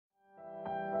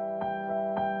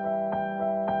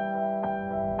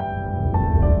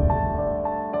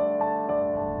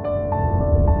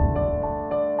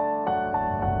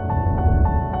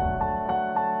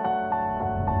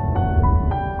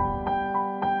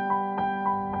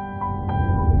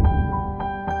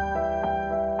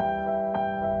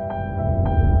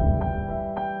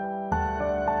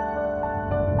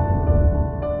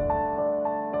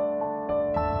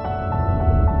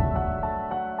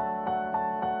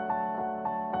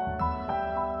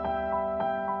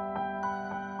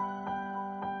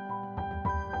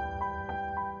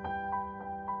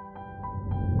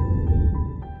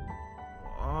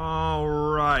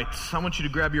I want you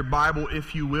to grab your Bible,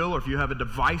 if you will, or if you have a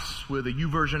device with a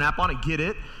YouVersion app on it, get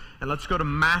it. And let's go to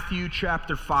Matthew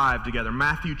chapter 5 together.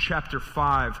 Matthew chapter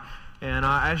 5. And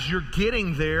as you're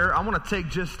getting there, I want to take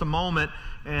just a moment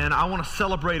and I want to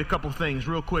celebrate a couple things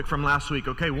real quick from last week.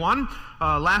 Okay, one,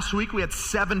 last week we had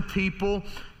 7 people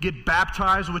get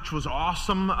baptized, which was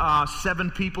awesome. 7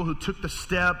 people who took the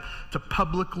step to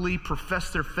publicly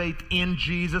profess their faith in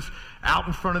Jesus out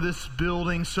in front of this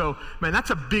building. So, man,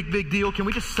 that's a big, big deal. Can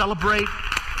we just celebrate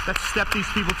that step these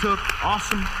people took?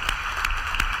 Awesome.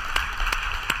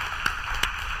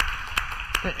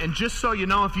 And just so you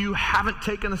know, if you haven't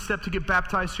taken the step to get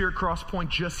baptized here at Cross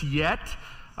Point just yet,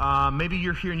 maybe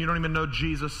you're here and you don't even know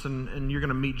Jesus, and you're going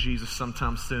to meet Jesus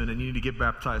sometime soon, and you need to get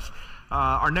baptized.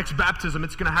 Our next baptism,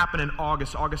 it's going to happen in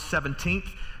August 17th.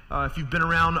 If you've been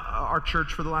around our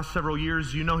church for the last several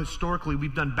years, you know historically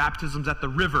we've done baptisms at the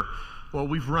river. Well,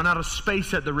 we've run out of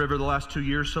space at the river the last 2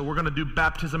 years, so we're going to do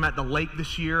baptism at the lake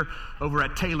this year over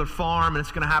at Taylor Farm, and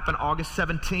it's going to happen August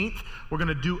 17th. We're going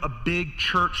to do a big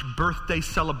church birthday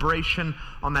celebration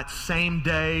on that same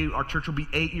day. Our church will be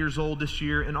 8 years old this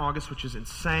year in August, which is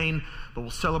insane, but we'll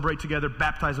celebrate together,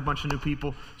 baptize a bunch of new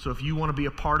people. So if you want to be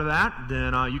a part of that,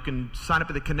 then you can sign up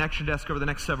at the connection desk over the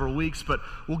next several weeks, but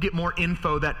we'll get more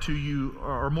info that to you,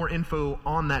 or more info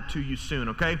on that to you soon,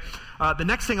 okay? The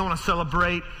next thing I want to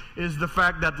celebrate is the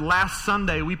fact that last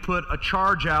Sunday we put a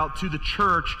charge out to the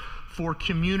church for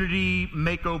community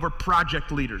makeover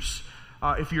project leaders.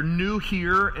 If you're new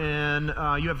here and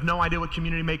you have no idea what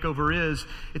Community Makeover is,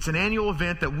 it's an annual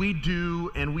event that we do,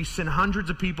 and we send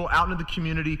hundreds of people out into the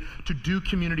community to do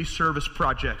community service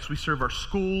projects. We serve our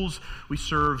schools, we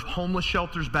serve homeless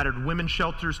shelters, battered women's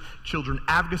shelters, children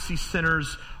advocacy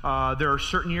centers. There are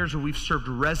certain years where we've served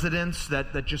residents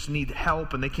that just need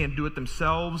help and they can't do it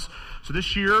themselves. So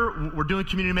this year, we're doing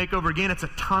Community Makeover again. It's a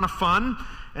ton of fun.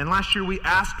 And last year, we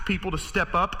asked people to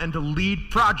step up and to lead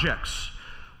projects.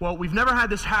 Well, we've never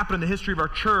had this happen in the history of our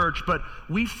church, but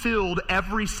we filled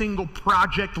every single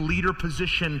project leader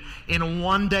position in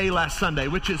one day last Sunday,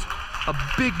 which is a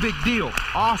big, big deal.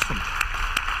 Awesome.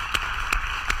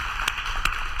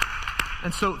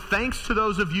 And so thanks to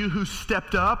those of you who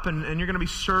stepped up and you're going to be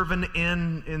serving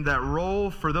in that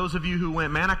role. For those of you who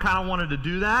went, man, I kind of wanted to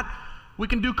do that, we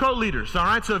can do co-leaders, all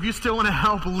right? So if you still want to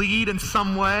help lead in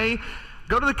some way,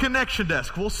 go to the connection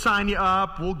desk. We'll sign you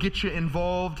up. We'll get you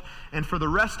involved. And for the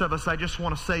rest of us, I just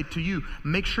want to say to you,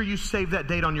 make sure you save that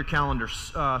date on your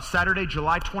calendars. Saturday,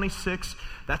 July 26th,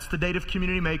 that's the date of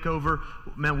Community Makeover.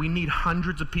 Man, we need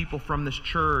hundreds of people from this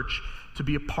church to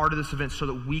be a part of this event so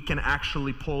that we can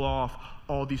actually pull off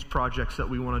all these projects that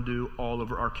we want to do all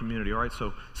over our community. All right,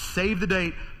 so save the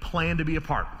date, plan to be a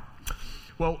part.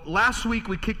 Well, last week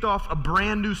we kicked off a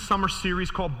brand new summer series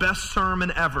called Best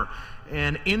Sermon Ever.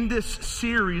 And in this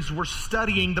series, we're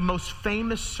studying the most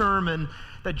famous sermon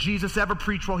that Jesus ever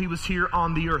preached while he was here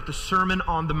on the earth, the Sermon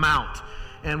on the Mount.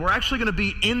 And we're actually going to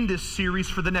be in this series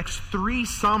for the next 3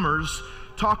 summers,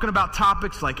 talking about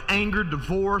topics like anger,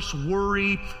 divorce,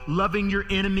 worry, loving your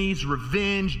enemies,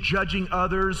 revenge, judging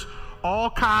others, all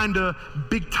kind of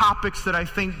big topics that I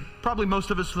think probably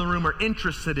most of us in the room are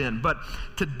interested in. But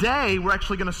today, we're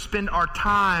actually going to spend our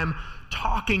time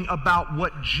talking about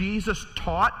what Jesus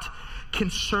taught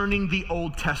concerning the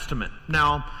Old Testament.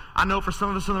 Now, I know for some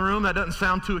of us in the room that doesn't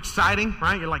sound too exciting,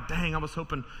 right? You're like, dang, I was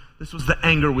hoping this was the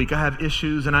anger week. I have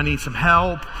issues and I need some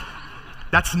help.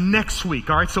 That's next week,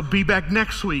 all right? So be back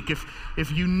next week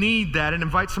if you need that, and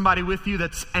invite somebody with you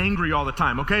that's angry all the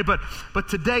time, okay? But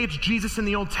today it's Jesus in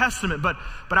the Old Testament. But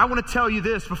I want to tell you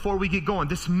this before we get going.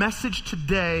 This message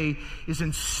today is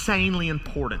insanely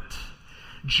important.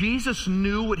 Jesus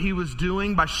knew what he was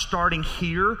doing by starting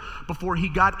here before he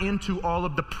got into all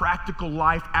of the practical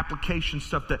life application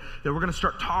stuff that we're going to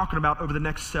start talking about over the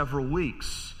next several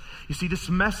weeks. You see, this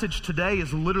message today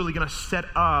is literally going to set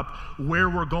up where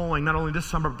we're going, not only this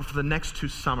summer, but for the next 2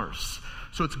 summers.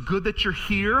 So it's good that you're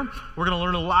here. We're going to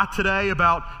learn a lot today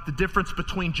about the difference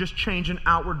between just changing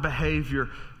outward behavior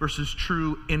versus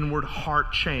true inward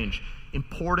heart change.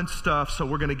 Important stuff, so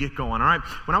we're going to get going, all right?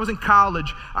 When I was in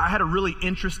college, I had a really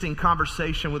interesting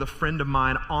conversation with a friend of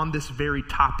mine on this very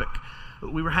topic.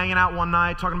 We were hanging out one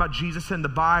night talking about Jesus and the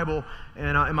Bible,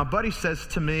 and my buddy says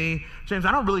to me, James,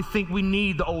 I don't really think we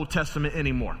need the Old Testament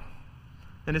anymore.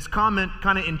 And his comment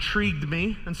kind of intrigued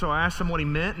me, and so I asked him what he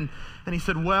meant, and he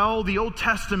said, well, the Old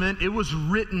Testament, it was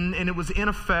written and it was in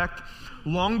effect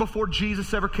long before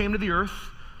Jesus ever came to the earth.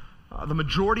 The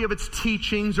majority of its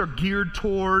teachings are geared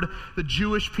toward the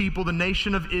Jewish people, the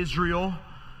nation of Israel.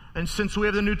 And since we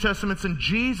have the New Testaments in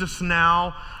Jesus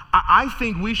now, I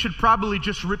think we should probably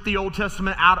just rip the Old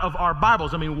Testament out of our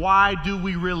Bibles. I mean, why do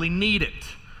we really need it?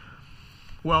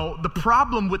 Well, the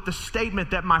problem with the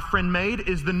statement that my friend made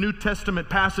is the New Testament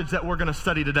passage that we're going to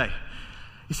study today.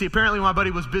 You see, apparently my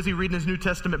buddy was busy reading his New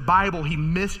Testament Bible. He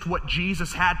missed what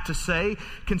Jesus had to say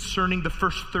concerning the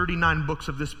first 39 books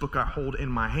of this book I hold in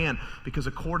my hand. Because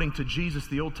according to Jesus,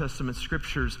 the Old Testament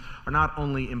scriptures are not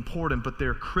only important, but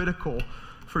they're critical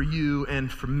for you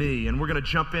and for me. And we're going to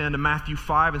jump into Matthew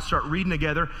 5 and start reading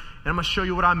together. And I'm going to show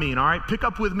you what I mean, all right? Pick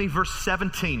up with me verse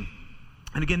 17.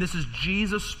 And again, this is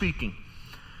Jesus speaking.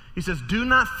 He says, "Do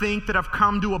not think that I've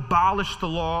come to abolish the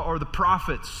law or the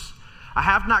prophets. I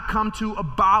have not come to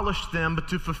abolish them, but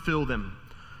to fulfill them.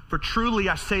 For truly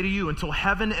I say to you, until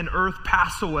heaven and earth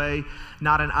pass away,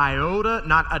 not an iota,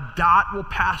 not a dot will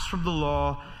pass from the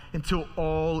law until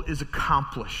all is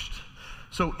accomplished."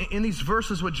 So in these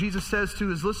verses, what Jesus says to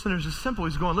his listeners is simple.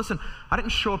 He's going, listen, I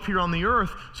didn't show up here on the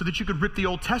earth so that you could rip the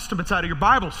Old Testaments out of your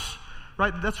Bibles.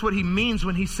 Right? That's what he means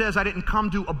when he says, I didn't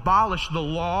come to abolish the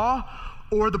law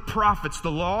or the prophets. The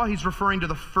law, he's referring to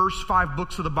the first 5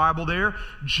 books of the Bible there,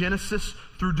 Genesis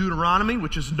through Deuteronomy,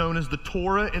 which is known as the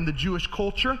Torah in the Jewish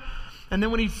culture. And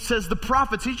then when he says the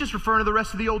prophets, he's just referring to the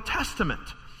rest of the Old Testament.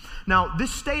 Now,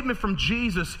 this statement from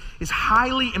Jesus is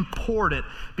highly important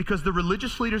because the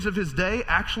religious leaders of his day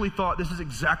actually thought this is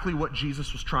exactly what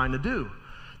Jesus was trying to do.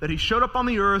 That he showed up on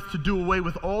the earth to do away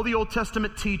with all the Old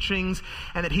Testament teachings,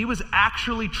 and that he was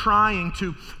actually trying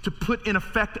to put in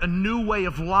effect a new way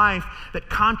of life that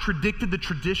contradicted the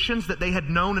traditions that they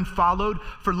had known and followed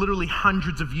for literally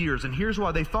hundreds of years. And here's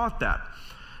why they thought that.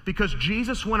 Because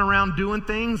Jesus went around doing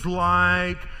things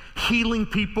like healing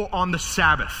people on the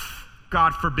Sabbath.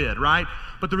 God forbid, right?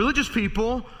 But the religious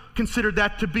people considered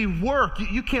that to be work.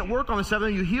 You can't work on the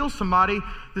Sabbath. You heal somebody,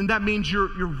 then that means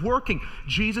you're working.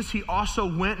 Jesus, he also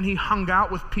went and he hung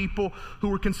out with people who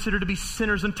were considered to be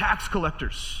sinners and tax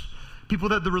collectors. People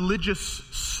that the religious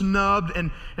snubbed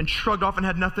and shrugged off and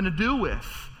had nothing to do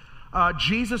with.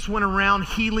 Jesus went around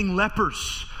healing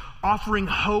lepers, offering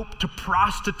hope to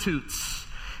prostitutes.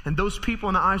 And those people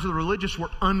in the eyes of the religious were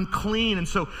unclean. And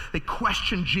so they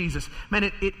questioned Jesus. Man,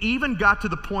 it even got to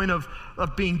the point of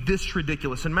being this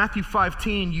ridiculous. In Matthew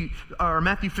 15, you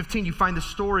find the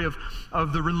story of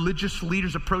the religious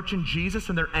leaders approaching Jesus,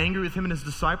 and they're angry with him and his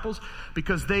disciples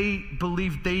because they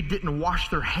believed they didn't wash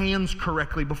their hands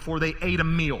correctly before they ate a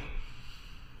meal.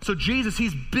 So Jesus,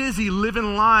 he's busy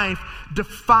living life,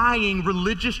 defying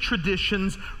religious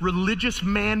traditions, religious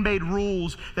man-made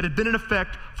rules that had been in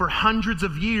effect for hundreds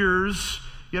of years.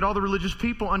 Yet all the religious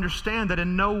people understand that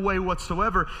in no way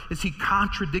whatsoever is he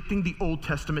contradicting the Old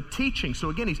Testament teaching. So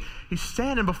again, he's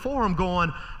standing before them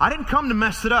going, I didn't come to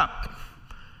mess it up.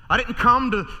 I didn't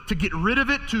come to get rid of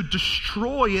it, to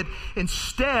destroy it.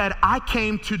 Instead, I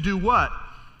came to do what?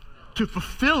 To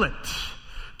fulfill it.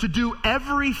 To do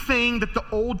everything that the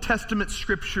Old Testament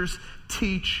scriptures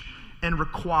teach and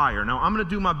require. Now, I'm going to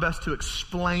do my best to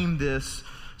explain this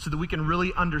so that we can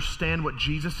really understand what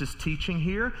Jesus is teaching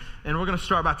here. And we're going to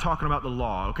start by talking about the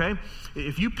law, okay?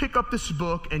 If you pick up this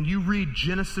book and you read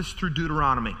Genesis through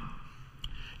Deuteronomy,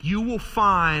 you will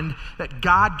find that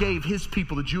God gave his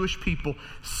people, the Jewish people,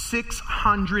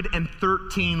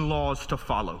 613 laws to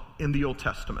follow in the Old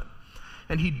Testament.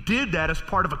 And he did that as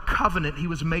part of a covenant he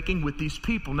was making with these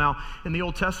people. Now, in the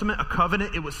Old Testament, a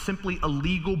covenant, it was simply a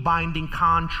legal binding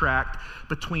contract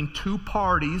between two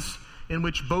parties in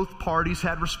which both parties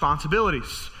had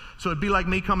responsibilities. So it'd be like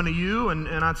me coming to you and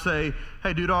I'd say,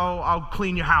 hey, dude, I'll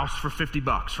clean your house for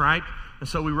 $50, right? And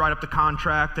so we write up the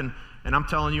contract and I'm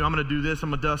telling you, I'm going to do this,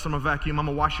 I'm going to dust, I'm going to vacuum, I'm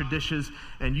going to wash your dishes,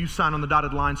 and you sign on the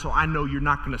dotted line so I know you're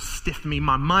not going to stiff me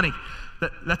my money.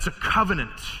 That's a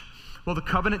covenant. Well, the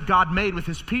covenant God made with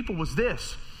his people was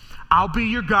this. I'll be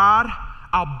your God.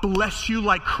 I'll bless you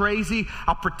like crazy.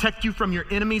 I'll protect you from your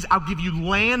enemies. I'll give you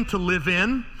land to live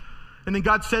in. And then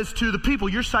God says to the people,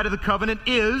 your side of the covenant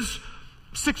is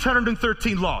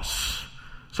 613 laws.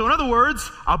 So in other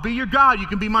words, I'll be your God. You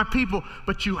can be my people,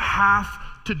 but you have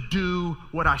to do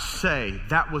what I say.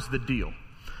 That was the deal.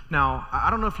 Now, I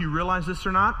don't know if you realize this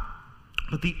or not,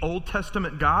 but the Old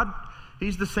Testament God,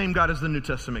 he's the same God as the New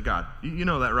Testament God. You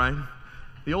know that, right?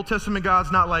 The Old Testament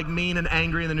God's not like mean and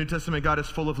angry, and the New Testament God is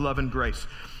full of love and grace.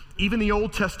 Even the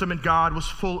Old Testament God was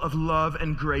full of love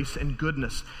and grace and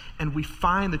goodness. And we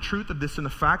find the truth of this in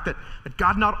the fact that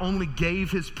God not only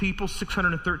gave his people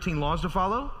 613 laws to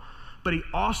follow, but he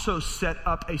also set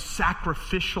up a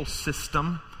sacrificial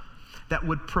system that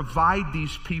would provide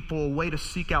these people a way to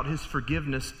seek out his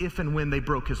forgiveness if and when they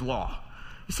broke his law.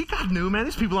 You see, God knew, man,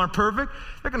 these people aren't perfect.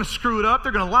 They're going to screw it up.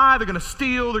 They're going to lie. They're going to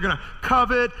steal. They're going to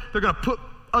covet. They're going to put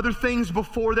other things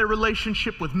before their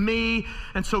relationship with me.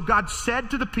 And so God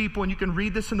said to the people, and you can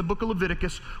read this in the book of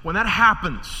Leviticus, when that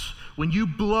happens, when you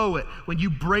blow it, when you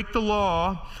break the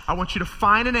law, I want you to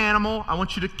find an animal, I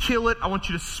want you to kill it, I want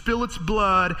you to spill its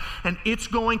blood, and it's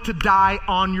going to die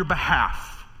on your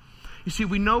behalf. You see,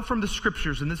 we know from the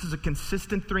scriptures, and this is a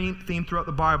consistent theme throughout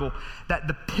the Bible, that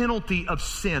the penalty of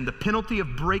sin, the penalty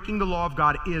of breaking the law of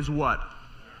God is what?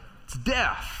 It's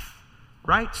death,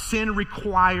 right? Sin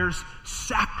requires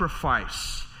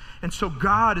sacrifice. And so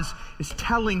God is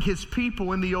telling his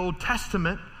people in the Old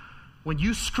Testament, when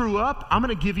you screw up, I'm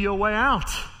going to give you a way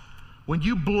out. When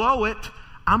you blow it,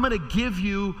 I'm going to give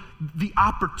you the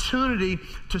opportunity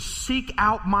to seek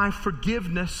out my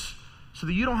forgiveness so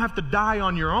that you don't have to die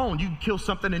on your own. You can kill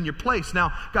something in your place.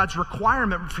 Now, God's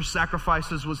requirement for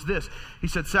sacrifices was this. He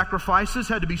said sacrifices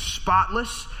had to be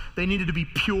spotless. They needed to be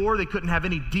pure. They couldn't have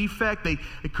any defect. They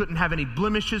couldn't have any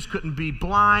blemishes, couldn't be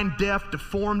blind, deaf,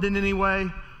 deformed in any way.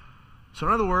 So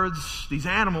in other words, these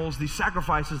animals, these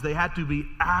sacrifices, they had to be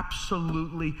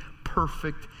absolutely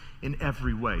perfect in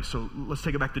every way. So let's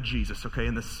take it back to Jesus, okay,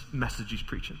 in this message he's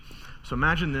preaching. So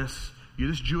imagine this. You're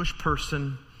this Jewish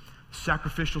person,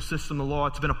 sacrificial system, the law,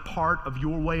 it's been a part of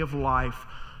your way of life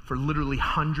for literally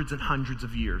hundreds and hundreds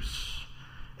of years.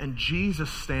 And Jesus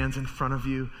stands in front of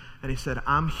you and he said,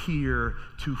 I'm here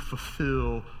to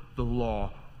fulfill the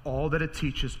law. All that it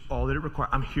teaches, all that it requires,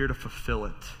 I'm here to fulfill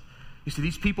it. You see,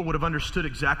 these people would have understood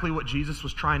exactly what Jesus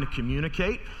was trying to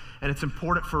communicate, and it's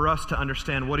important for us to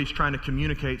understand what he's trying to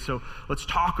communicate, so let's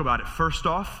talk about it. First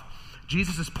off,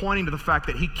 Jesus is pointing to the fact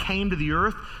that he came to the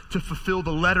earth to fulfill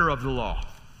the letter of the law.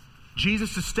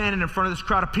 Jesus is standing in front of this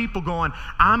crowd of people going,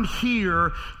 I'm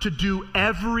here to do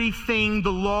everything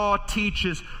the law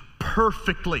teaches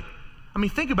perfectly. I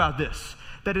mean, think about this,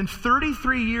 that in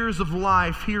 33 years of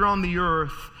life here on the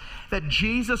earth, that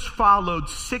Jesus followed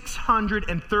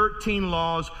 613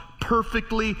 laws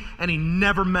perfectly, and he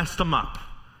never messed them up.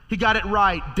 He got it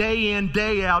right day in,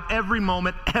 day out, every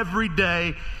moment, every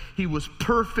day. He was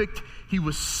perfect. He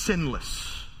was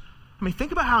sinless. I mean,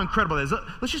 think about how incredible that is.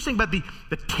 Let's just think about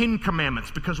the 10 Commandments,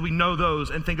 because we know those,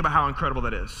 and think about how incredible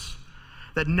that is.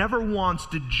 That never once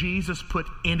did Jesus put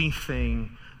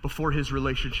anything before his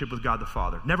relationship with God the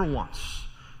Father. Never once.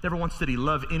 Never once did he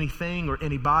love anything or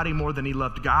anybody more than he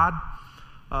loved God.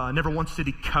 Never once did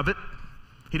he covet.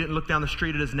 He didn't look down the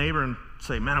street at his neighbor and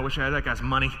say, man, I wish I had that guy's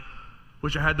money.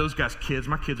 Wish I had those guys' kids.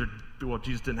 My kids are, well,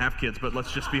 Jesus didn't have kids, but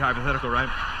let's just be hypothetical, right?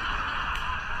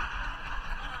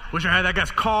 Wish I had that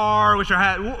guy's car. Wish I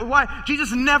had, why?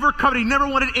 Jesus never coveted. He never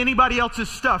wanted anybody else's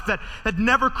stuff. That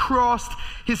never crossed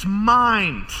his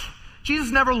mind.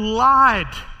 Jesus never lied.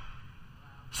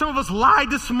 Some of us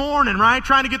lied this morning, right?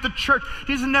 Trying to get to church.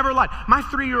 Jesus never lied. My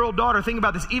 3-year-old daughter, think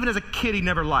about this, even as a kid, he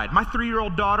never lied. My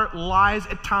 3-year-old daughter lies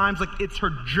at times like it's her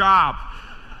job.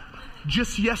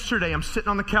 Just yesterday, I'm sitting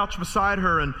on the couch beside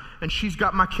her, and she's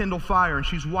got my Kindle Fire, and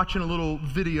she's watching a little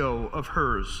video of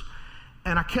hers.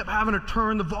 And I kept having her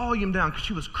turn the volume down because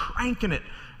she was cranking it.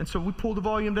 And so we pulled the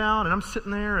volume down, and I'm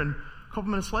sitting there, and a couple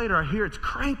minutes later, I hear it's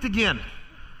cranked again.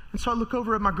 And so I look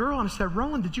over at my girl and I said,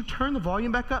 Rowan, did you turn the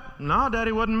volume back up? No,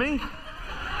 Daddy, wasn't me.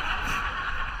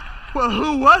 Well,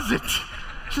 who was it?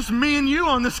 It's just me and you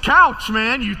on this couch,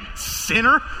 man, you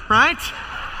sinner, right?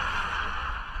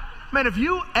 Man, if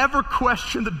you ever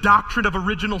question the doctrine of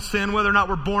original sin, whether or not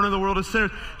we're born in the world as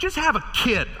sinners, just have a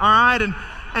kid, all right?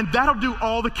 And that'll do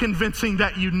all the convincing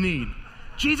that you need.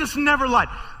 Jesus never lied.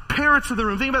 Parents in the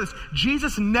room, think about this.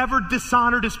 Jesus never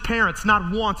dishonored his parents,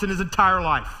 not once in his entire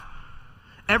life.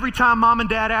 Every time mom and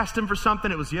dad asked him for something,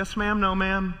 it was yes, ma'am, no,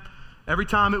 ma'am. Every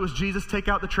time it was Jesus, take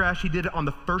out the trash, he did it on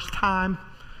the first time.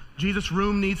 Jesus'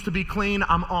 room needs to be clean,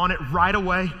 I'm on it right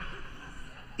away.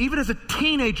 Even as a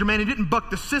teenager, man, he didn't buck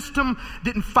the system,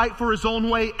 didn't fight for his own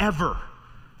way ever.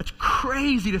 That's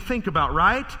crazy to think about,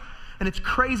 right? And it's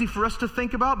crazy for us to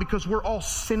think about because we're all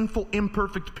sinful,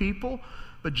 imperfect people,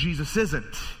 but Jesus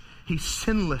isn't. He's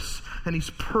sinless and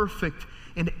he's perfect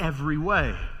in every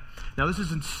way. Now, this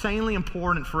is insanely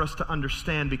important for us to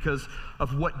understand because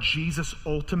of what Jesus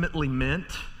ultimately meant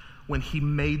when he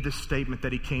made this statement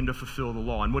that he came to fulfill the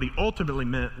law. And what he ultimately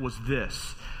meant was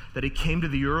this, that he came to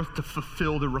the earth to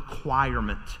fulfill the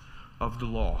requirement of the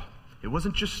law. It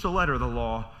wasn't just the letter of the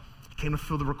law. He came to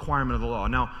fulfill the requirement of the law.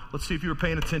 Now, let's see if you were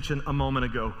paying attention a moment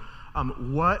ago.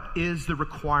 What is the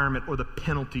requirement or the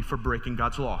penalty for breaking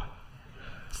God's law?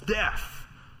 It's death.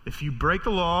 If you break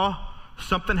the law,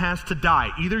 something has to die,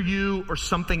 either you or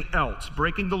something else.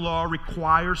 Breaking the law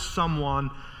requires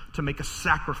someone to make a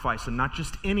sacrifice, and not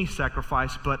just any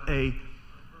sacrifice, but a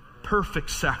perfect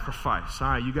sacrifice. All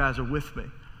right, you guys are with me.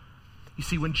 You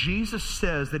see, when Jesus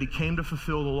says that he came to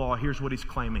fulfill the law, here's what he's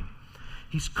claiming.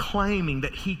 He's claiming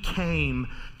that he came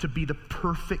to be the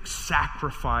perfect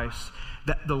sacrifice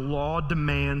that the law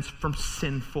demands from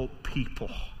sinful people.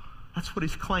 That's what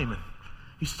he's claiming.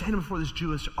 He's standing before this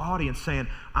Jewish audience saying,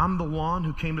 I'm the one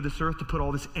who came to this earth to put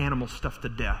all this animal stuff to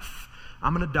death.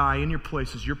 I'm going to die in your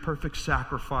place as your perfect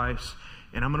sacrifice,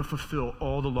 and I'm going to fulfill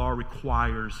all the law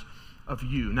requires of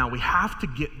you. Now, we have to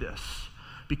get this,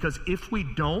 because if we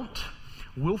don't,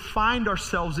 we'll find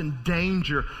ourselves in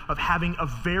danger of having a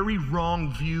very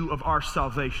wrong view of our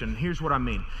salvation. Here's what I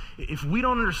mean. If we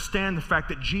don't understand the fact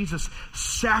that Jesus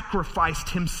sacrificed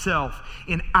himself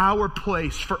in our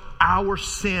place for our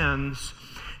sins,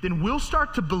 then we'll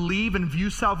start to believe and view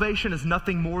salvation as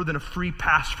nothing more than a free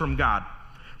pass from God.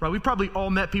 Right? We probably all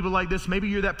met people like this. Maybe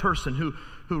you're that person who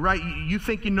right, you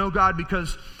think you know God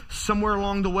because somewhere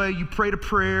along the way you prayed a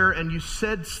prayer and you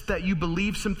said that you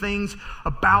believe some things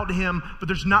about him, but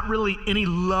there's not really any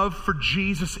love for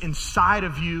Jesus inside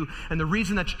of you. And the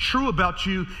reason that's true about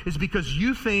you is because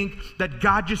you think that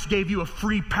God just gave you a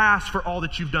free pass for all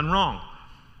that you've done wrong.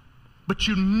 But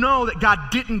you know that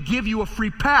God didn't give you a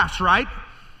free pass, right?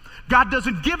 God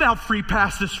doesn't give out free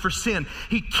passes for sin.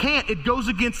 He can't. It goes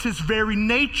against his very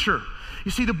nature. You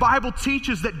see, the Bible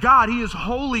teaches that God, he is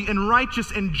holy and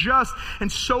righteous and just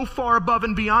and so far above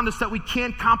and beyond us that we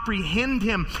can't comprehend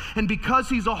him. And because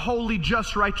he's a holy,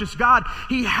 just, righteous God,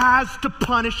 he has to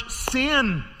punish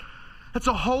sin. That's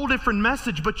a whole different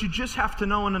message, but you just have to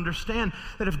know and understand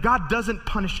that if God doesn't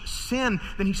punish sin,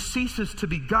 then he ceases to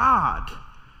be God.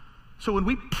 So when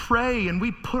we pray and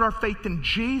we put our faith in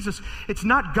Jesus, it's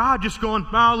not God just going,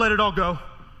 I'll let it all go.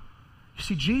 You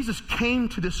see, Jesus came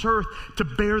to this earth to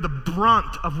bear the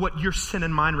brunt of what your sin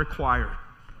and mine require.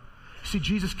 You see,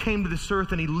 Jesus came to this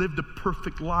earth and he lived a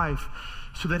perfect life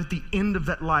so that at the end of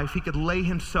that life, he could lay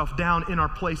himself down in our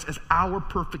place as our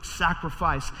perfect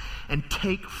sacrifice and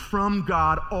take from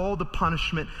God all the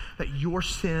punishment that your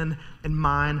sin and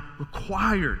mine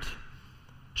required.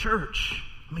 Church,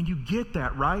 I mean, you get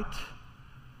that, right?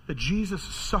 That Jesus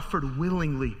suffered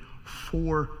willingly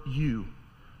for you.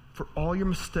 For all your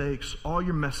mistakes, all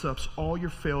your mess-ups, all your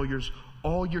failures,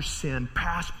 all your sin,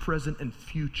 past, present, and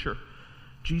future.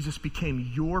 Jesus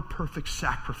became your perfect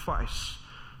sacrifice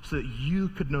so that you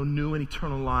could know new and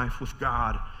eternal life with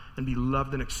God and be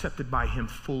loved and accepted by him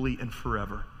fully and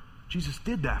forever. Jesus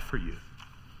did that for you.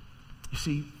 You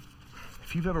see,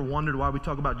 if you've ever wondered why we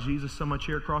talk about Jesus so much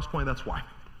here at Crosspoint, that's why.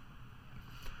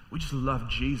 We just love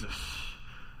Jesus.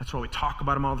 That's why we talk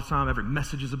about him all the time. Every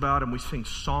message is about him. We sing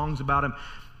songs about him.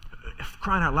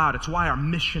 Crying out loud, it's why our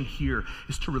mission here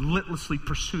is to relentlessly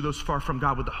pursue those far from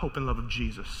God with the hope and love of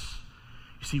Jesus.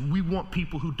 You see, we want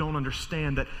people who don't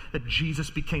understand that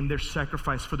Jesus became their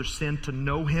sacrifice for their sin to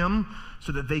know him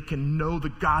so that they can know the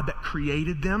God that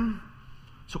created them.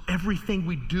 So everything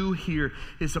we do here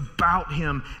is about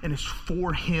him and is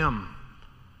for him.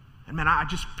 And man, I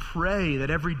just pray that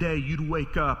every day you'd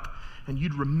wake up and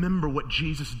you'd remember what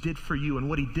Jesus did for you, and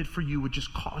what he did for you would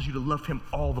just cause you to love him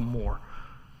all the more.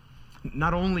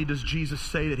 Not only does Jesus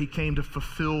say that he came to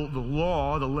fulfill the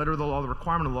law, the letter of the law, the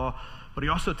requirement of the law, but he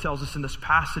also tells us in this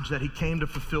passage that he came to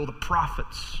fulfill the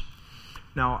prophets.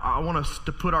 Now, I want us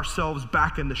to put ourselves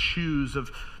back in the shoes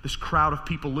of this crowd of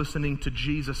people listening to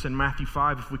Jesus in Matthew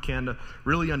 5, if we can, to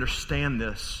really understand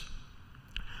this.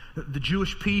 The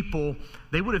Jewish people,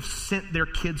 they would have sent their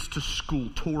kids to school,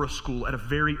 Torah school, at a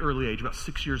very early age, about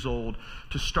 6 years old,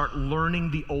 to start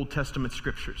learning the Old Testament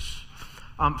scriptures.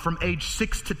 From age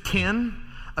 6 to 10,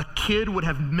 a kid would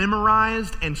have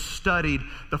memorized and studied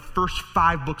the first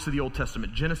 5 books of the Old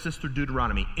Testament, Genesis through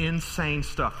Deuteronomy. Insane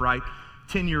stuff, right?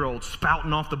 10-year-olds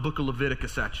spouting off the book of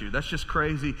Leviticus at you. That's just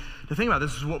crazy to think about.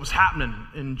 This is what was happening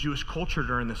in Jewish culture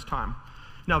during this time.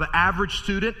 Now, the average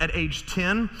student at age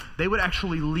 10, they would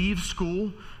actually leave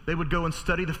school. They would go and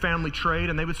study the family trade,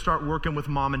 and they would start working with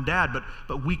mom and dad.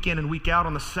 But week in and week out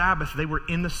on the Sabbath, they were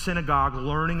in the synagogue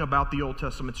learning about the Old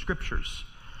Testament scriptures.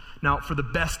 Now, for the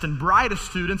best and brightest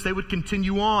students, they would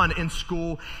continue on in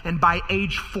school, and by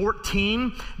age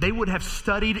 14, they would have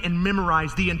studied and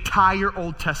memorized the entire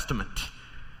Old Testament.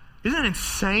 Isn't that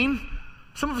insane?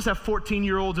 Some of us have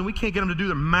 14-year-olds, and we can't get them to do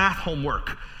their math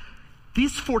homework.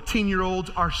 These 14-year-olds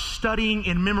are studying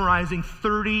and memorizing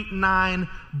 39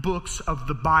 books of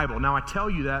the Bible. Now, I tell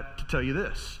you that to tell you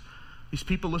this. These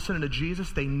people listening to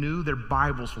Jesus, they knew their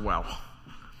Bibles well.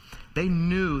 They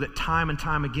knew that time and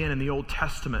time again in the Old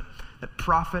Testament that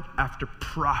prophet after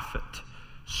prophet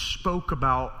spoke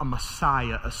about a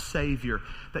Messiah, a Savior,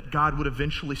 that God would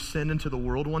eventually send into the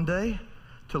world one day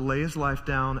to lay his life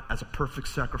down as a perfect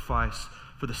sacrifice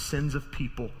for the sins of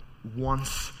people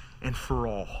once and for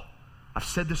all. I've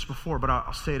said this before, but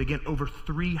I'll say it again. Over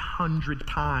 300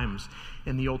 times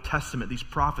in the Old Testament, these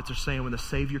prophets are saying when the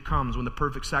Savior comes, when the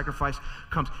perfect sacrifice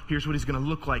comes, here's what he's going to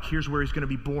look like. Here's where he's going to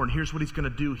be born. Here's what he's going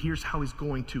to do. Here's how he's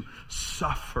going to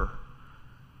suffer.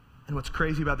 And what's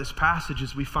crazy about this passage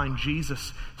is we find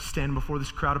Jesus standing before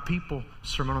this crowd of people,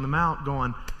 Sermon on the Mount,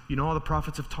 going, you know all the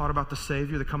prophets have taught about the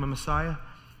Savior, the coming Messiah?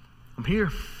 I'm here.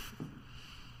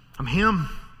 I'm him.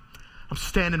 I'm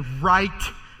standing right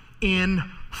in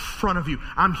front of you.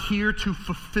 I'm here to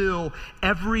fulfill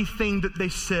everything that they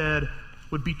said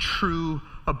would be true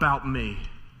about me.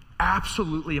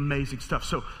 Absolutely amazing stuff.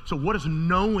 So what does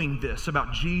knowing this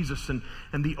about Jesus and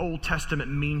the Old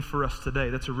Testament mean for us today?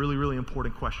 That's a really, really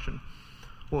important question.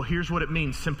 Well, here's what it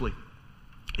means simply.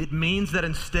 It means that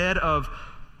instead of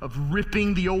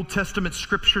ripping the Old Testament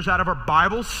scriptures out of our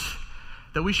Bibles,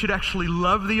 that we should actually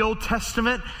love the Old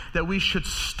Testament, that we should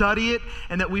study it,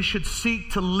 and that we should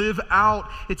seek to live out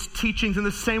its teachings in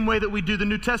the same way that we do the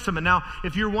New Testament. Now,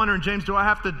 if you're wondering, James, do I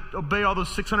have to obey all those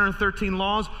 613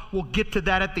 laws? We'll get to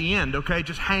that at the end, okay?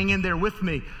 Just hang in there with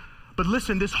me. But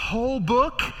listen, this whole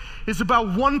book is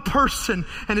about one person,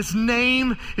 and his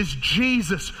name is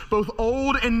Jesus. Both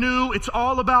old and new, it's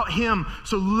all about him.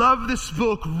 So love this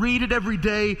book, read it every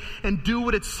day, and do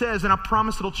what it says, and I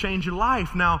promise it'll change your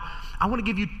life. Now, I want to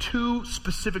give you two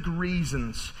specific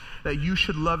reasons that you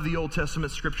should love the Old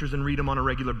Testament scriptures and read them on a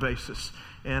regular basis.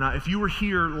 And if you were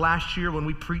here last year when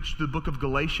we preached the book of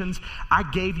Galatians, I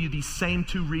gave you these same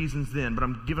two reasons then, but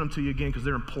I'm giving them to you again because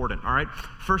they're important, all right?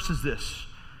 First is this.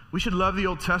 We should love the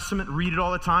Old Testament, read it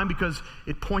all the time because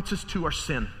it points us to our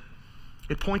sin.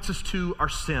 It points us to our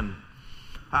sin.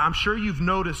 I'm sure you've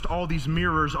noticed all these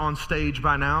mirrors on stage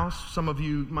by now. Some of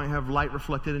you might have light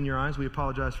reflected in your eyes. We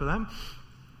apologize for that.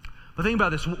 But think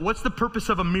about this. What's the purpose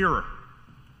of a mirror?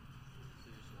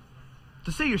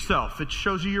 To see yourself. It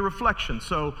shows you your reflection.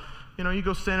 So, you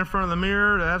go stand in front of the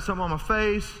mirror to have something on my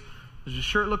face. Does your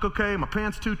shirt look okay? My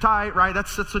pants too tight, right?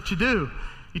 That's what you do.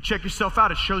 You check yourself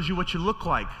out. It shows you what you look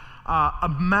like.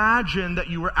 Imagine that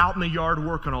you were out in the yard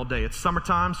working all day. It's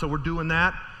summertime, so we're doing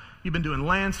that. You've been doing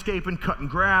landscaping, cutting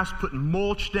grass, putting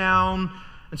mulch down.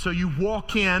 And so you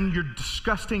walk in, you're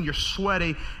disgusting, you're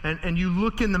sweaty, and you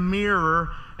look in the mirror,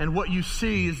 and what you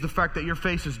see is the fact that your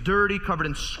face is dirty, covered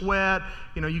in sweat.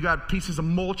 You got pieces of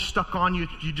mulch stuck on you.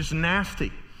 You're just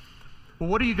nasty. Well,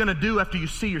 what are you going to do after you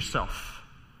see yourself?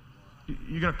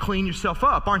 You're going to clean yourself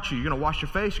up, aren't you? You're going to wash your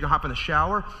face. You're going to hop in the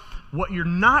shower. What you're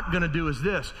not going to do is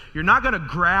this. You're not going to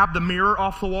grab the mirror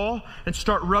off the wall and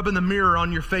start rubbing the mirror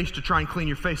on your face to try and clean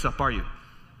your face up, are you?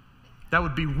 That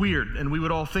would be weird, and we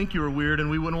would all think you were weird, and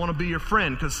we wouldn't want to be your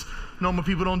friend because normal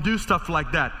people don't do stuff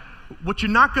like that. What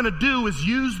you're not going to do is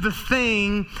use the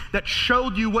thing that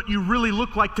showed you what you really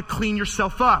look like to clean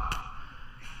yourself up.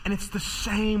 And it's the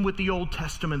same with the Old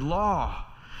Testament law.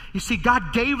 You see,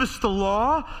 God gave us the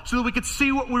law so that we could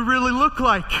see what we really look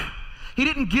like. He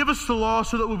didn't give us the law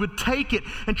so that we would take it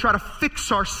and try to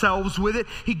fix ourselves with it.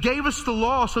 He gave us the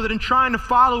law so that in trying to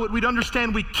follow it, we'd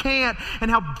understand we can't and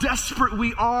how desperate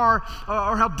we are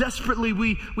or how desperately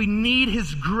we need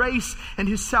His grace and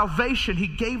His salvation. He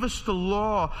gave us the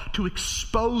law to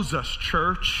expose us,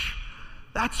 church.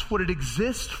 That's what it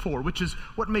exists for, which is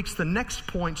what makes the next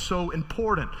point so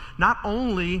important. Not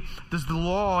only does the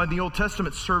law in the Old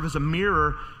Testament serve as a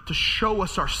mirror to show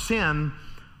us our sin,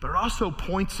 but it also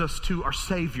points us to our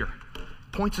Savior.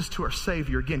 Points us to our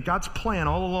Savior. Again, God's plan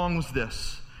all along was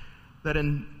this, that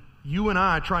in you and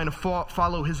I trying to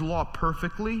follow His law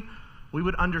perfectly, we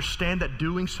would understand that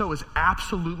doing so is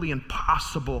absolutely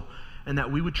impossible and that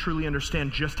we would truly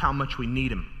understand just how much we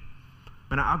need Him.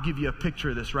 And I'll give you a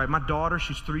picture of this, right? My daughter,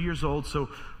 she's 3 years old, so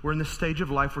we're in this stage of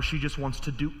life where she just wants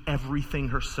to do everything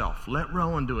herself. Let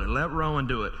Rowan do it. Let Rowan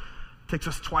do it. Takes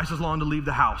us twice as long to leave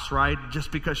the house, right?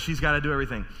 Just because she's got to do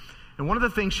everything. And one of the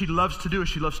things she loves to do is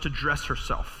she loves to dress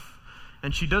herself.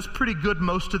 And she does pretty good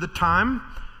most of the time,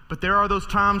 but there are those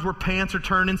times where pants are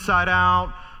turned inside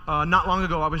out. Not long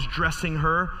ago, I was dressing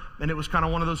her, and it was kind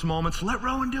of one of those moments, let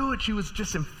Rowan do it. She was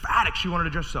just emphatic. She wanted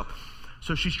to dress herself.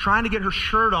 So she's trying to get her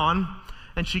shirt on,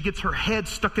 and she gets her head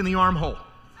stuck in the armhole.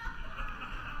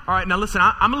 All right, now listen,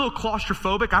 I'm a little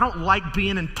claustrophobic. I don't like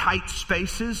being in tight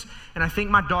spaces, and I think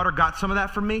my daughter got some of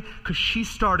that from me because she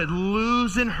started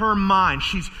losing her mind.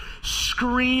 She's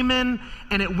screaming,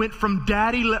 and it went from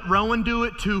Daddy, let Rowan do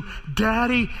it, to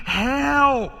Daddy,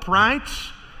 help, right?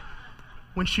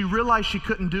 When she realized she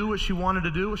couldn't do what she wanted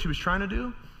to do, what she was trying to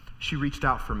do, she reached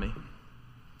out for me.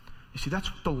 You see,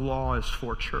 that's what the law is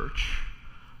for, church.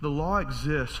 The law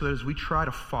exists so that as we try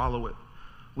to follow it,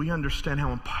 we understand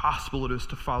how impossible it is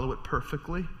to follow it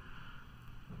perfectly.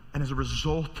 And as a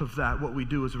result of that, what we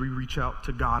do is we reach out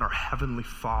to God, our Heavenly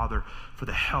Father, for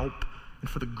the help and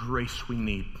for the grace we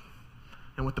need.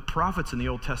 And what the prophets in the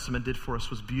Old Testament did for us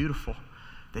was beautiful.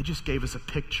 They just gave us a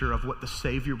picture of what the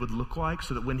Savior would look like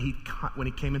so that when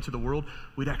he came into the world,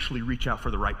 we'd actually reach out for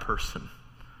the right person.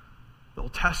 The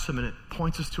Old Testament, it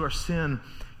points us to our sin.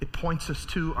 It points us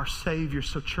to our Savior.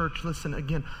 So church, listen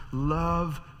again,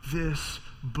 love this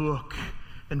book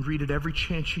and read it every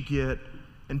chance you get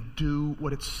and do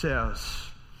what it says.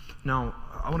 Now,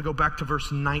 I want to go back to verse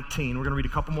 19. We're going to read a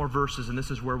couple more verses, and this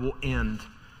is where we'll end.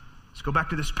 Let's go back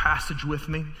to this passage with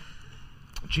me.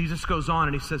 Jesus goes on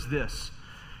and he says this.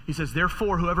 He says,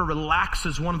 therefore, whoever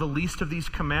relaxes one of the least of these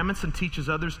commandments and teaches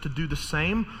others to do the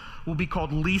same will be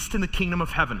called least in the kingdom of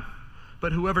heaven.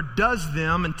 But whoever does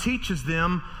them and teaches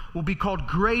them will be called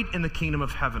great in the kingdom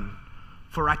of heaven.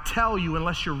 For I tell you,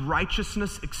 unless your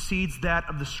righteousness exceeds that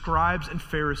of the scribes and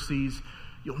Pharisees,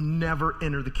 you'll never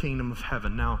enter the kingdom of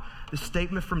heaven. Now, the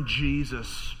statement from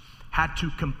Jesus had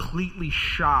to completely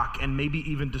shock and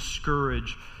maybe even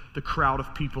discourage the crowd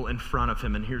of people in front of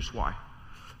him, and here's why.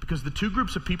 Because the two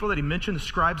groups of people that he mentioned, the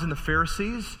scribes and the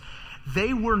Pharisees,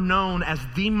 they were known as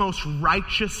the most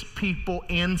righteous people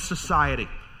in society.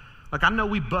 Like, I know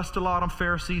we bust a lot on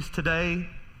Pharisees today,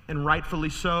 and rightfully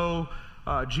so.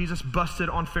 Jesus busted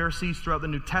on Pharisees throughout the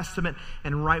New Testament,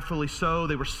 and rightfully so.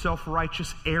 They were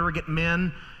self-righteous, arrogant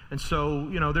men, and so,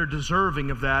 they're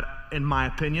deserving of that, in my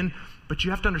opinion. But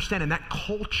you have to understand, in that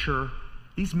culture,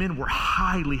 these men were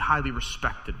highly, highly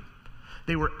respected.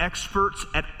 They were experts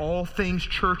at all things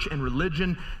church and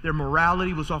religion. Their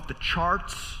morality was off the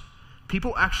charts.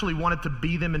 People actually wanted to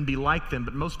be them and be like them,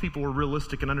 but most people were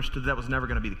realistic and understood that was never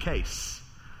going to be the case.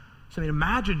 So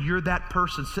imagine you're that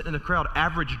person sitting in the crowd,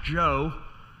 average Joe,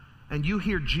 and you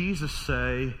hear Jesus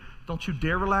say, don't you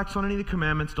dare relax on any of the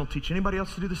commandments. Don't teach anybody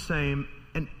else to do the same.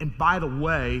 And by the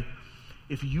way,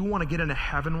 if you want to get into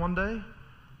heaven one day,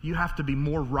 you have to be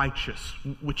more righteous,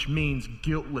 which means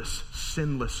guiltless,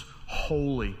 sinless,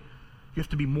 holy. You have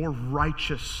to be more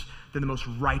righteous than the most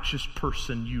righteous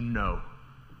person you know.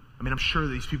 I mean, I'm sure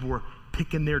these people were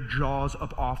picking their jaws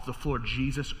up off the floor.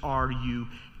 Jesus, are you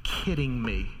kidding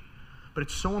me? But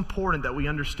it's so important that we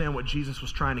understand what Jesus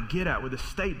was trying to get at with this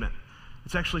statement.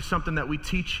 It's actually something that we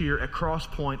teach here at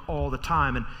Crosspoint all the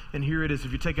time. And here it is.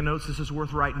 If you're taking notes, this is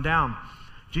worth writing down.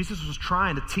 Jesus was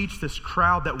trying to teach this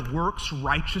crowd that works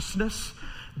righteousness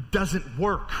doesn't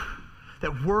work.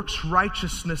 That works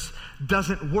righteousness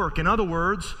doesn't work. In other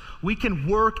words, we can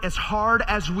work as hard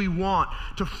as we want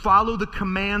to follow the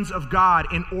commands of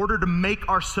God in order to make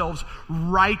ourselves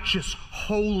righteous,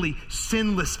 holy,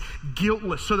 sinless,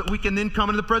 guiltless, so that we can then come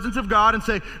into the presence of God and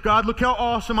say, God, look how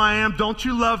awesome I am. Don't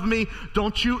you love me?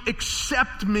 Don't you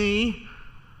accept me?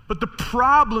 But the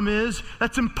problem is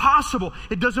that's impossible.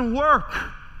 It doesn't work.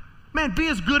 Man, be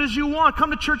as good as you want.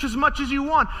 Come to church as much as you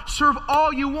want. Serve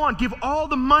all you want. Give all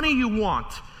the money you want.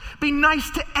 Be nice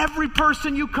to every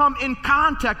person you come in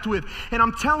contact with. And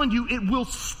I'm telling you, it will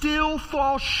still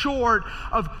fall short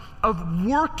of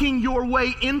working your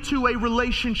way into a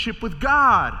relationship with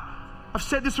God. I've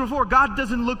said this before. God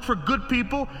doesn't look for good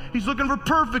people. He's looking for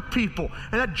perfect people.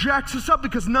 And that jacks us up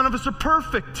because none of us are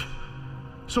perfect.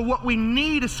 So what we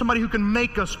need is somebody who can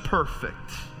make us perfect.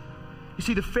 You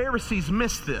see, the Pharisees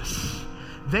missed this.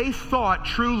 They thought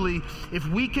truly, if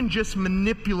we can just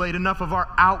manipulate enough of our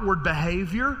outward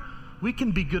behavior, we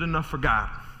can be good enough for God.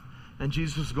 And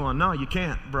Jesus was going, no, you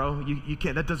can't, bro. You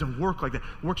can't. That doesn't work like that.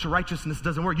 Works of righteousness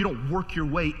doesn't work. You don't work your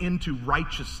way into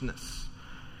righteousness.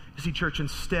 You see, church,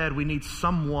 instead, we need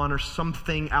someone or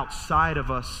something outside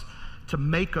of us to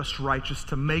make us righteous,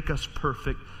 to make us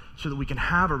perfect, so that we can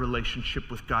have a relationship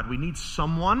with God. We need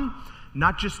someone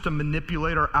not just to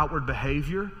manipulate our outward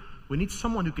behavior. We need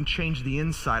someone who can change the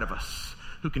inside of us,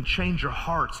 who can change our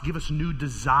hearts, give us new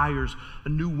desires, a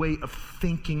new way of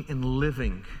thinking and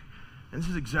living. And this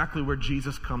is exactly where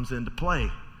Jesus comes into play.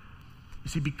 You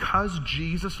see, because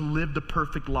Jesus lived a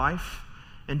perfect life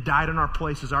and died in our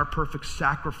place as our perfect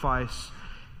sacrifice,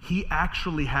 he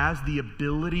actually has the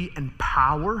ability and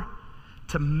power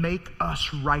to make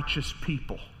us righteous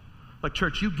people. Like,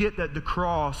 church, you get that the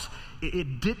cross,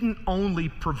 it didn't only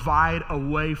provide a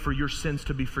way for your sins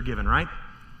to be forgiven, right?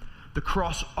 The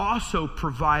cross also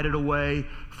provided a way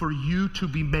for you to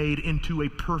be made into a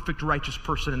perfect, righteous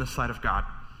person in the sight of God.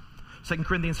 2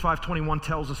 Corinthians 5:21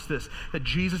 tells us this, that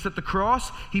Jesus at the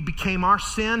cross, he became our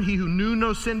sin. He who knew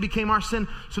no sin became our sin,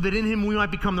 so that in him we might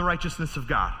become the righteousness of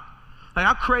God. Like,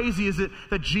 how crazy is it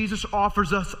that Jesus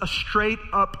offers us a straight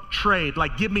up trade?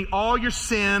 Like, give me all your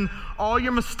sin, all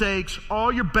your mistakes,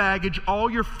 all your baggage, all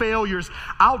your failures.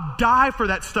 I'll die for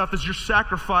that stuff as your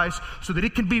sacrifice so that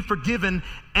it can be forgiven.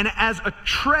 And as a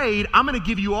trade, I'm going to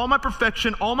give you all my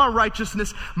perfection, all my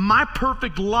righteousness, my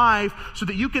perfect life, so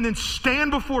that you can then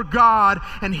stand before God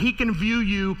and he can view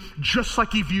you just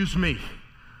like he views me.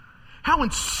 How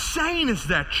insane is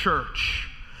that, church?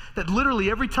 That literally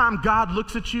every time God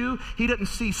looks at you, he doesn't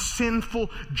see sinful,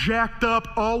 jacked up,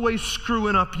 always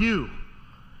screwing up you.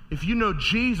 If you know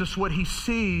Jesus, what he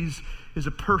sees is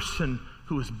a person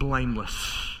who is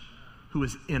blameless, who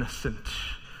is innocent,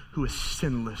 who is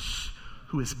sinless,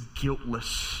 who is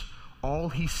guiltless. All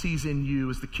he sees in you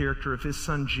is the character of his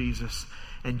son Jesus,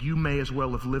 and you may as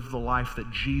well have lived the life that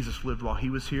Jesus lived while he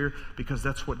was here, because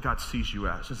that's what God sees you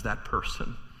as, is that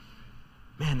person.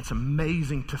 Man, it's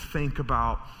amazing to think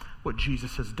about what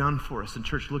Jesus has done for us. And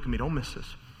church, look at me, don't miss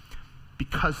this.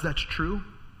 Because that's true,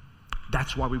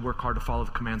 that's why we work hard to follow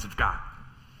the commands of God.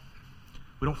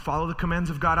 We don't follow the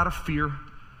commands of God out of fear.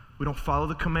 We don't follow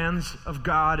the commands of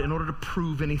God in order to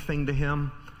prove anything to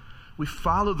him. We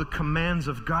follow the commands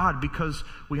of God because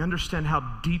we understand how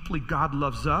deeply God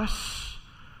loves us.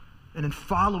 And in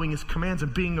following his commands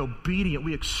and being obedient,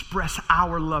 we express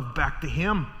our love back to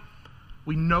him.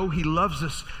 We know he loves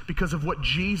us because of what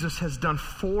Jesus has done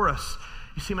for us.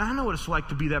 You see, man, I know what it's like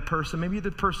to be that person. Maybe you're the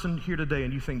person here today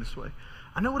and you think this way.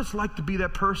 I know what it's like to be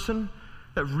that person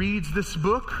that reads this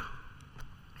book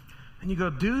and you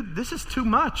go, dude, this is too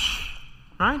much,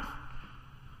 right?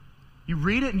 You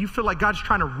read it and you feel like God's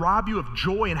trying to rob you of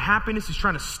joy and happiness. He's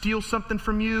trying to steal something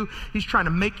from you. He's trying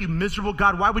to make you miserable.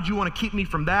 God, why would you want to keep me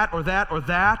from that or that or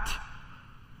that?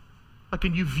 Like,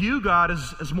 and you view God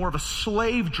as more of a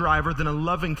slave driver than a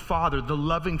loving father, the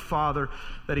loving father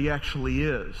that he actually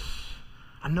is.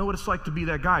 I know what it's like to be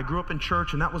that guy. I grew up in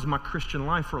church, and that was my Christian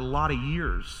life for a lot of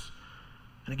years.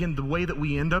 And again, the way that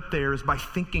we end up there is by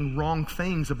thinking wrong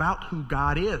things about who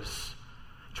God is.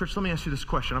 Church, let me ask you this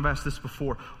question. I've asked this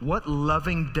before. What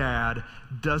loving dad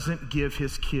doesn't give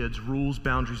his kids rules,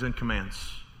 boundaries, and commands?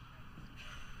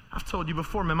 I've told you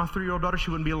before, man, my 3-year-old daughter,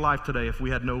 she wouldn't be alive today if we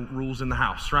had no rules in the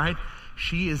house, right?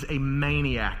 She is a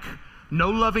maniac. No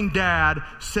loving dad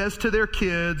says to their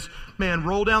kids, man,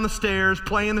 roll down the stairs,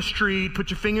 play in the street, put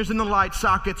your fingers in the light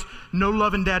sockets. No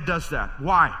loving dad does that.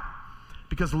 Why?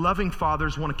 Because loving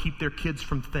fathers want to keep their kids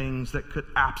from things that could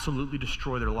absolutely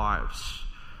destroy their lives.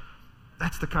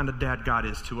 That's the kind of dad God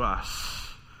is to us.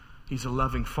 He's a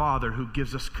loving father who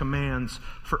gives us commands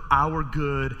for our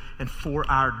good and for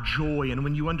our joy. And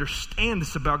when you understand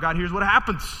this about God, here's what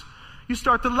happens. You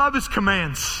start to love his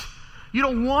commands. You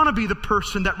don't want to be the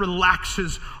person that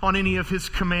relaxes on any of his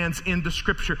commands in the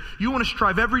scripture. You want to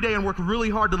strive every day and work really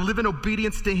hard to live in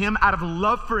obedience to him out of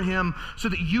love for him so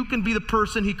that you can be the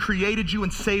person he created you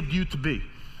and saved you to be.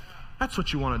 That's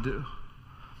what you want to do.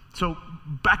 So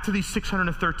back to these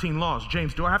 613 laws.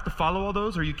 James, do I have to follow all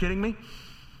those? Are you kidding me?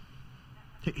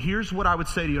 Here's what I would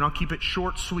say to you, and I'll keep it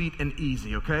short, sweet, and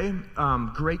easy, okay?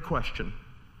 Great question.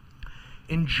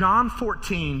 In John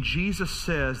 14, Jesus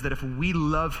says that if we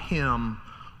love him,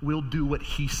 we'll do what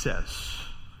he says.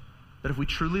 That if we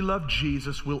truly love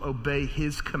Jesus, we'll obey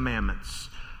his commandments.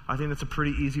 I think that's a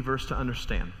pretty easy verse to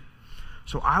understand.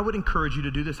 So I would encourage you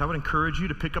to do this. I would encourage you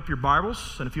to pick up your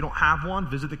Bibles, and if you don't have one,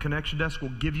 visit the Connection Desk.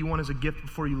 We'll give you one as a gift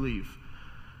before you leave.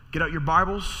 Get out your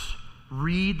Bibles,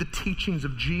 read the teachings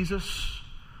of Jesus,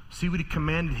 see what he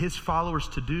commanded his followers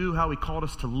to do, how he called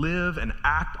us to live and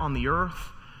act on the earth,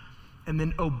 and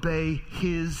then obey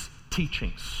his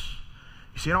teachings.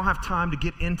 You see, I don't have time to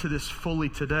get into this fully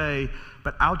today,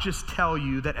 but I'll just tell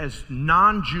you that as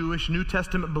non-Jewish New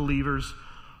Testament believers,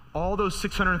 all those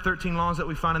 613 laws that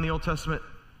we find in the Old Testament,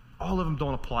 all of them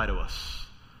don't apply to us.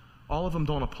 All of them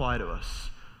don't apply to us.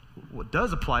 What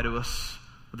does apply to us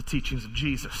are the teachings of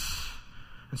Jesus.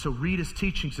 And so read his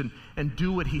teachings and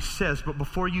do what he says. But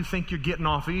before you think you're getting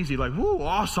off easy, like, woo,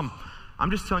 awesome. I'm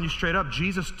just telling you straight up,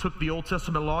 Jesus took the Old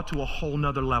Testament law to a whole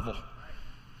nother level.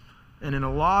 And in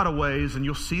a lot of ways, and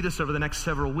you'll see this over the next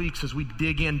several weeks as we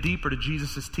dig in deeper to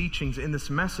Jesus' teachings in this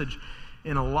message,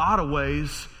 in a lot of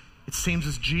ways, it seems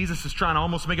as Jesus is trying to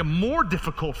almost make it more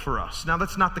difficult for us. Now,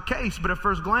 that's not the case, but at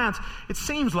first glance, it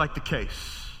seems like the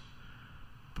case.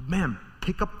 But man,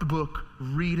 pick up the book,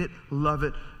 read it, love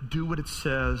it, do what it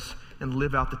says, and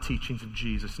live out the teachings of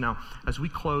Jesus. Now, as we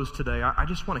close today, I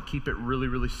just want to keep it really,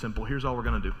 really simple. Here's all we're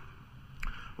going to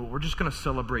do. We're just going to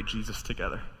celebrate Jesus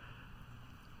together.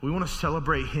 We want to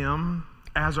celebrate him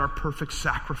as our perfect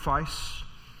sacrifice.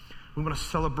 We want to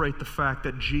celebrate the fact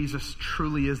that Jesus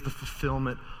truly is the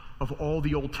fulfillment of all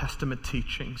the Old Testament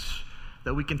teachings.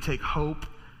 that we can take hope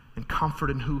and comfort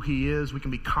in who he is. We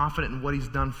can be confident in what he's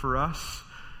done for us.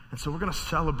 And so we're going to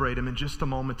celebrate him in just a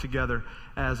moment together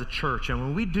as a church. And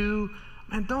when we do,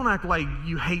 man, don't act like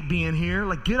you hate being here.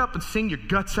 Like, get up and sing your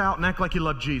guts out and act like you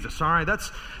love Jesus, all right?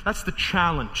 That's the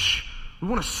challenge. We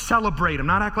want to celebrate him,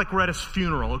 not act like we're at his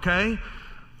funeral, okay?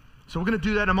 So we're going to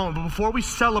do that in a moment. But before we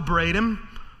celebrate him,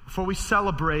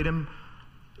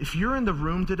 if you're in the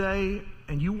room today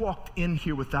and you walked in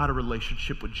here without a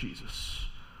relationship with Jesus,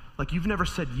 like you've never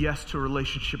said yes to a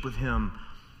relationship with him,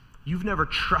 you've never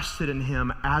trusted in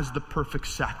him as the perfect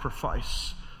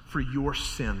sacrifice for your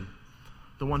sin,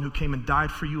 the one who came and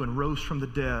died for you and rose from the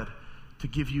dead to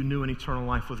give you new and eternal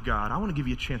life with God. I want to give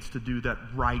you a chance to do that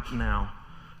right now.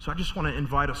 So I just want to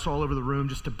invite us all over the room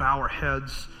just to bow our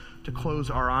heads, to close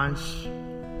our eyes.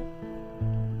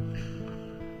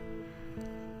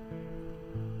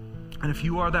 And if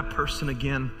you are that person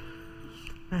again,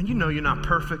 man, you know you're not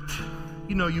perfect.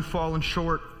 You know you've fallen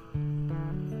short.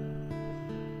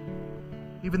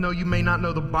 Even though you may not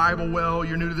know the Bible well,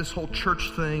 you're new to this whole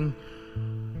church thing,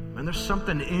 and there's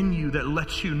something in you that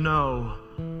lets you know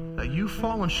that you've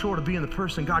fallen short of being the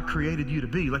person God created you to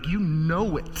be. Like, you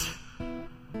know it.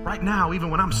 Right now, even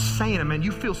when I'm saying it, man,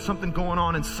 you feel something going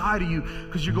on inside of you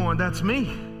because you're going, that's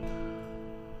me.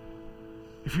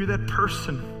 If you're that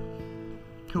person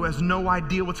who has no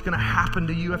idea what's going to happen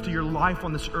to you after your life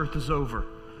on this earth is over,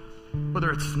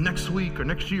 whether it's next week or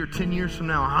next year, 10 years from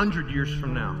now, 100 years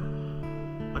from now,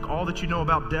 like all that you know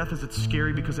about death is it's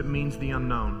scary because it means the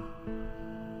unknown.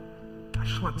 I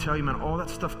just want to tell you, man, all that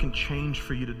stuff can change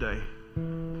for you today.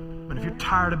 And if you're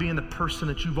tired of being the person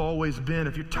that you've always been,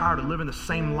 if you're tired of living the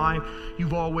same life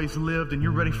you've always lived, and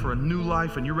you're ready for a new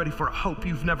life, and you're ready for a hope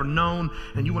you've never known,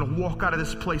 and you want to walk out of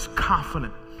this place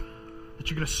confident that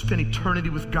you're going to spend eternity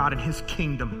with God in his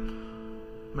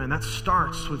kingdom, man, that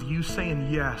starts with you saying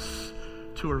yes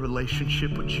to a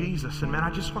relationship with Jesus. And man, I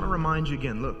just want to remind you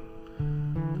again, look,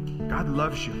 God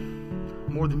loves you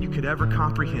more than you could ever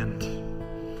comprehend.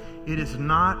 It is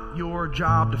not your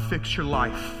job to fix your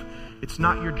life. It's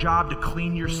not your job to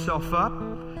clean yourself up.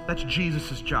 That's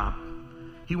Jesus' job.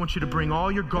 He wants you to bring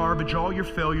all your garbage, all your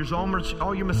failures,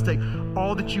 all your mistakes,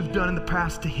 all that you've done in the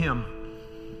past to him.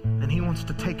 And he wants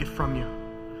to take it from you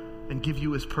and give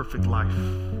you his perfect life.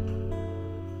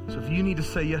 So if you need to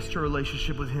say yes to a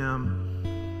relationship with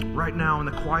him right now in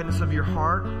the quietness of your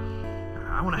heart,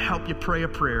 I want to help you pray a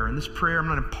prayer. And this prayer, I'm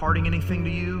not imparting anything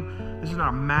to you. This is not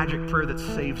a magic prayer that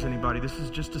saves anybody. This is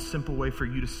just a simple way for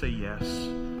you to say yes.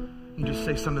 You just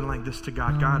say something like this to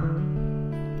God. God,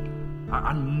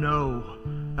 I know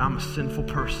that I'm a sinful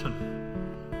person.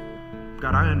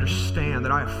 God, I understand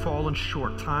that I have fallen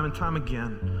short time and time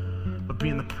again of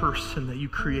being the person that you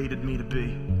created me to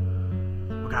be.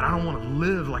 Well, God, I don't want to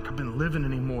live like I've been living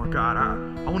anymore. God,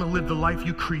 I want to live the life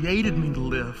you created me to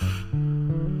live.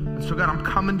 And so, God, I'm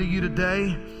coming to you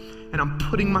today, and I'm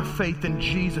putting my faith in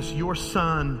Jesus, your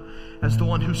son, as the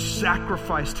one who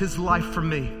sacrificed his life for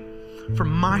me, for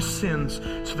my sins,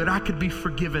 so that I could be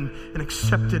forgiven and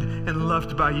accepted and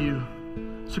loved by you.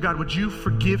 So God, would you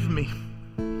forgive me?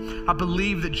 I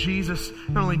believe that Jesus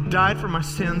not only died for my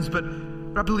sins, but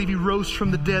I believe he rose from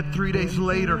the dead 3 days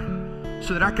later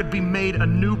so that I could be made a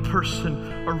new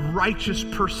person, a righteous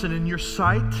person in your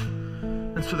sight,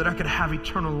 and so that I could have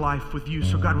eternal life with you.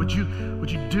 So God, would you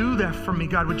do that for me?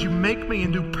 God, would you make me a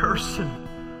new person?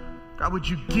 God, would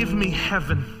you give me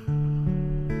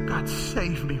heaven? God,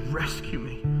 save me, rescue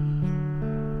me.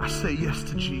 I say yes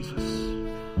to Jesus.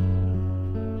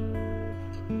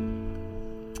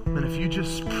 And if you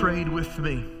just prayed with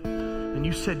me and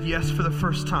you said yes for the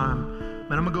first time,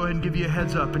 man, I'm going to go ahead and give you a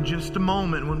heads up. In just a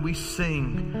moment when we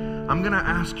sing, I'm going to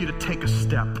ask you to take a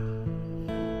step.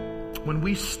 When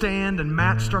we stand and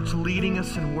Matt starts leading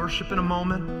us in worship in a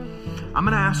moment, I'm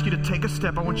going to ask you to take a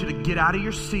step. I want you to get out of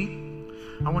your seat.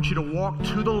 I want you to walk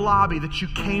to the lobby that you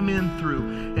came in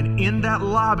through. And in that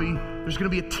lobby, there's going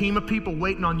to be a team of people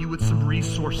waiting on you with some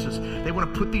resources. They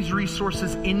want to put these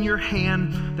resources in your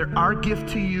hand. They're our gift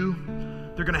to you.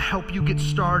 They're going to help you get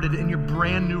started in your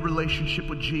brand new relationship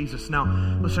with Jesus. Now,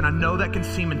 listen, I know that can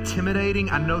seem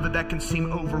intimidating. I know that can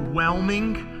seem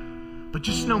overwhelming. But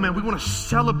just know, man, we want to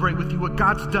celebrate with you what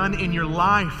God's done in your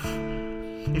life.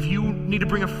 If you need to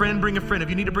bring a friend, bring a friend. If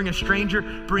you need to bring a stranger,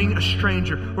 bring a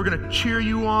stranger. We're going to cheer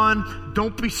you on.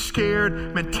 Don't be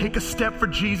scared. Man, take a step for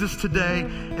Jesus today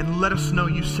and let us know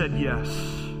you said yes.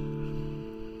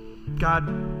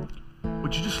 God,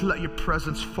 would you just let your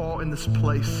presence fall in this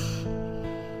place?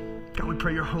 God, we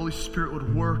pray your Holy Spirit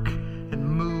would work and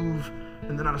move,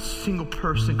 and that not a single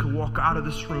person could walk out of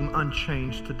this room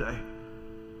unchanged today.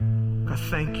 God,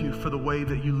 thank you for the way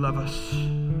that you love us.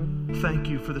 Thank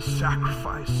you for the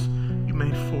sacrifice you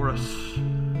made for us.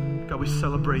 God, we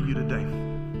celebrate you today.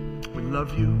 We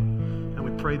love you, and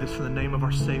we pray this in the name of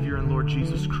our Savior and Lord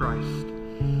Jesus Christ.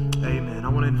 Amen. I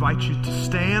want to invite you to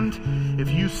stand. If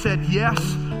you said yes,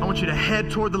 I want you to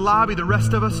head toward the lobby. The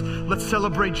rest of us, let's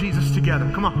celebrate Jesus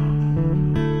together. Come on.